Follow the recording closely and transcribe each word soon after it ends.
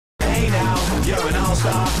now, you're an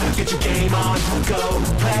all-star. Get your game on, go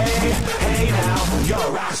play. Hey now, you're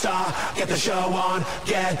a rock star. Get the show on,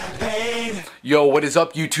 get paid. Yo, what is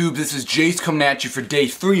up, YouTube? This is Jace coming at you for day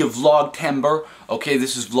 3 of Vlog Tember. Okay,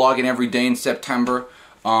 this is vlogging every day in September.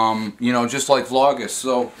 You know, just like Vlogmas.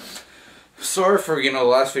 So, sorry for, the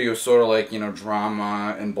last video was sort of like,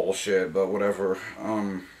 drama and bullshit, but whatever.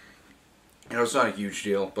 It's not a huge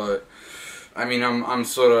deal, but, I mean, I'm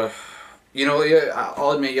sort of, yeah,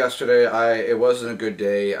 I'll admit yesterday, it wasn't a good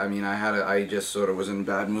day. I mean, I just sort of was in a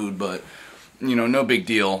bad mood, but, no big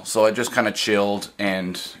deal. So I just kind of chilled,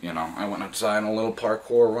 and, I went outside on a little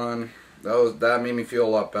parkour run. That made me feel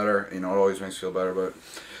a lot better. It always makes me feel better, but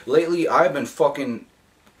lately I've been fucking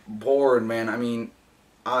bored, man. I mean,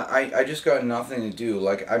 I just got nothing to do.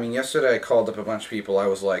 Like, I mean, yesterday I called up a bunch of people. I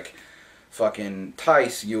was like, fucking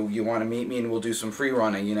Tice, you want to meet me and we'll do some free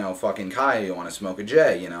running, fucking Kaya, you want to smoke a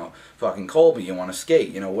J, fucking Colby, you want to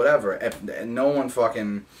skate, whatever. And no one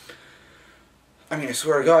fucking, I mean, I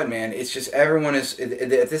swear to God, man, it's just everyone is,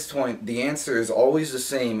 at this point, the answer is always the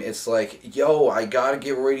same. It's like, yo, I gotta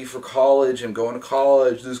get ready for college, I'm going to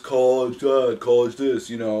college, this college, that, college this,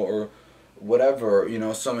 or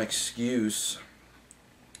whatever, some excuse.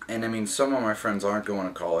 And I mean, some of my friends aren't going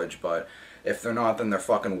to college, but if they're not, then they're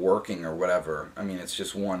fucking working or whatever. I mean, it's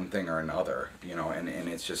just one thing or another, and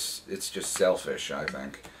it's just selfish, I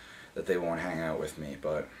think, that they won't hang out with me.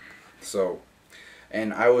 But,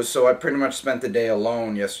 I pretty much spent the day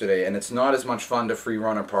alone yesterday, and it's not as much fun to free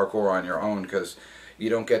run or parkour on your own, because you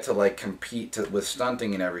don't get to, like, compete with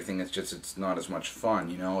stunting and everything. It's not as much fun,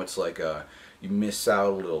 it's like, you miss out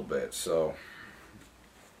a little bit, so,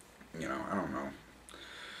 I don't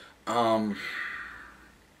know.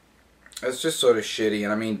 It's just sort of shitty,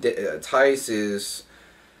 and I mean, Tice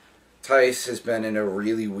has been in a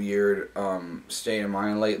really weird state of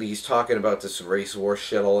mind lately. He's talking about this race war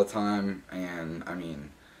shit all the time, and I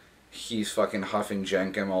mean, he's fucking huffing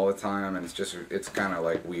Jenkem all the time, and it's kind of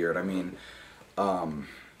like weird. I mean,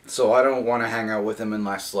 so I don't want to hang out with him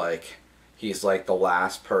unless like he's like the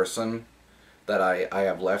last person that I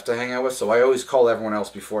have left to hang out with. So I always call everyone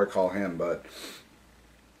else before I call him, but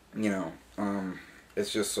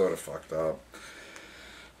it's just sort of fucked up.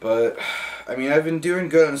 But, I mean, I've been doing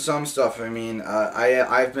good on some stuff. I mean,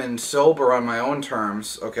 I've been sober on my own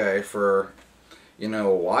terms, okay, for, a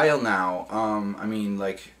while now. I mean,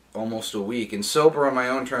 like, almost a week. And sober on my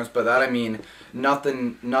own terms, by that I mean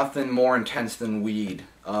nothing more intense than weed.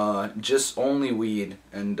 Just only weed.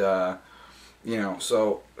 And, and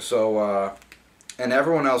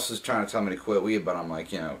everyone else is trying to tell me to quit weed, but I'm like,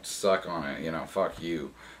 suck on it, fuck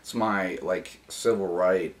you. It's my, like, civil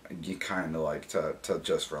right, you kind of like to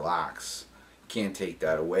just relax. You can't take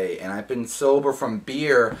that away. And I've been sober from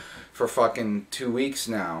beer for fucking 2 weeks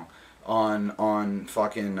now on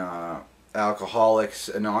fucking Alcoholics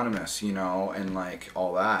Anonymous, and like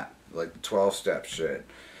all that, like the 12-step shit.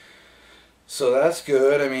 So that's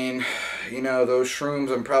good. I mean, those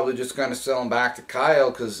shrooms, I'm probably just going to sell them back to Kyle,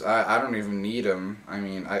 because I don't even need them. I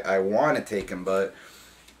mean, I want to take them, but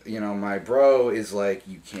my bro is like,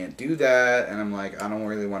 you can't do that, and I'm like, I don't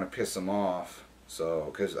really want to piss him off, so,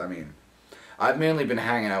 because, I mean, I've mainly been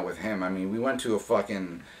hanging out with him. I mean, we went to a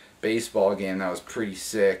fucking baseball game that was pretty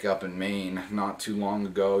sick up in Maine not too long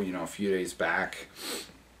ago, a few days back.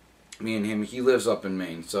 Me and him, he lives up in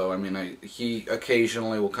Maine, so, I mean, he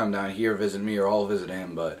occasionally will come down here, visit me, or I'll visit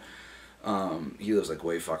him, but, he lives, like,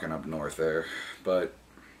 way fucking up north there, but,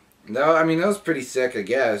 no, I mean, that was pretty sick, I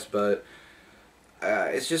guess, but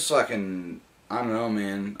it's just fucking, I don't know,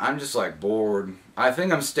 man. I'm just like bored. I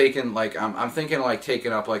think I'm thinking like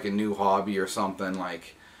taking up like a new hobby or something,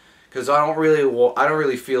 like, cause I don't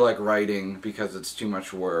really feel like writing because it's too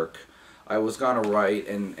much work. I was gonna write,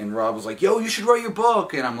 and Rob was like, yo, you should write your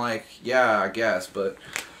book, and I'm like, yeah, I guess, but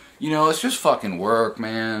it's just fucking work,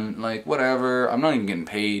 man. Like, whatever. I'm not even getting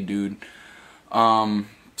paid, dude.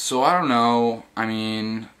 So I don't know. I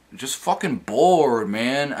mean, just fucking bored,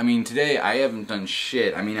 man. I mean, today I haven't done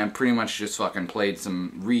shit. I mean, I pretty much just fucking played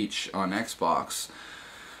some Reach on Xbox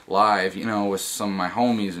Live, with some of my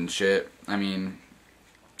homies and shit. I mean,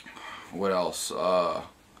 what else?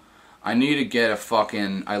 I need to get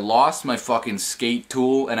I lost my fucking skate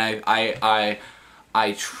tool, and I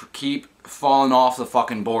keep falling off the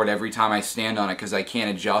fucking board every time I stand on it because I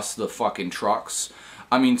can't adjust the fucking trucks.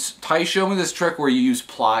 I mean, Ty showed me this trick where you use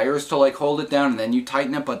pliers to like hold it down and then you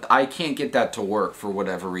tighten it, but I can't get that to work for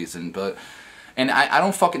whatever reason. And I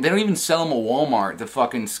don't fucking, they don't even sell them at Walmart, the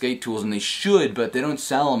fucking skate tools, and they should, but they don't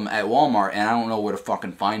sell them at Walmart, and I don't know where to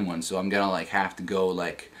fucking find one, so I'm gonna like have to go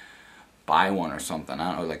like buy one or something.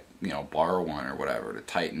 I don't know, like, borrow one or whatever to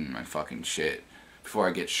tighten my fucking shit. before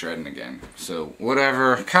I get shredding again. So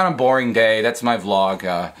whatever, kind of boring day. That's my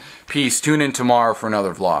vlog. Peace. Tune in tomorrow for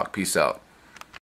another vlog. Peace out.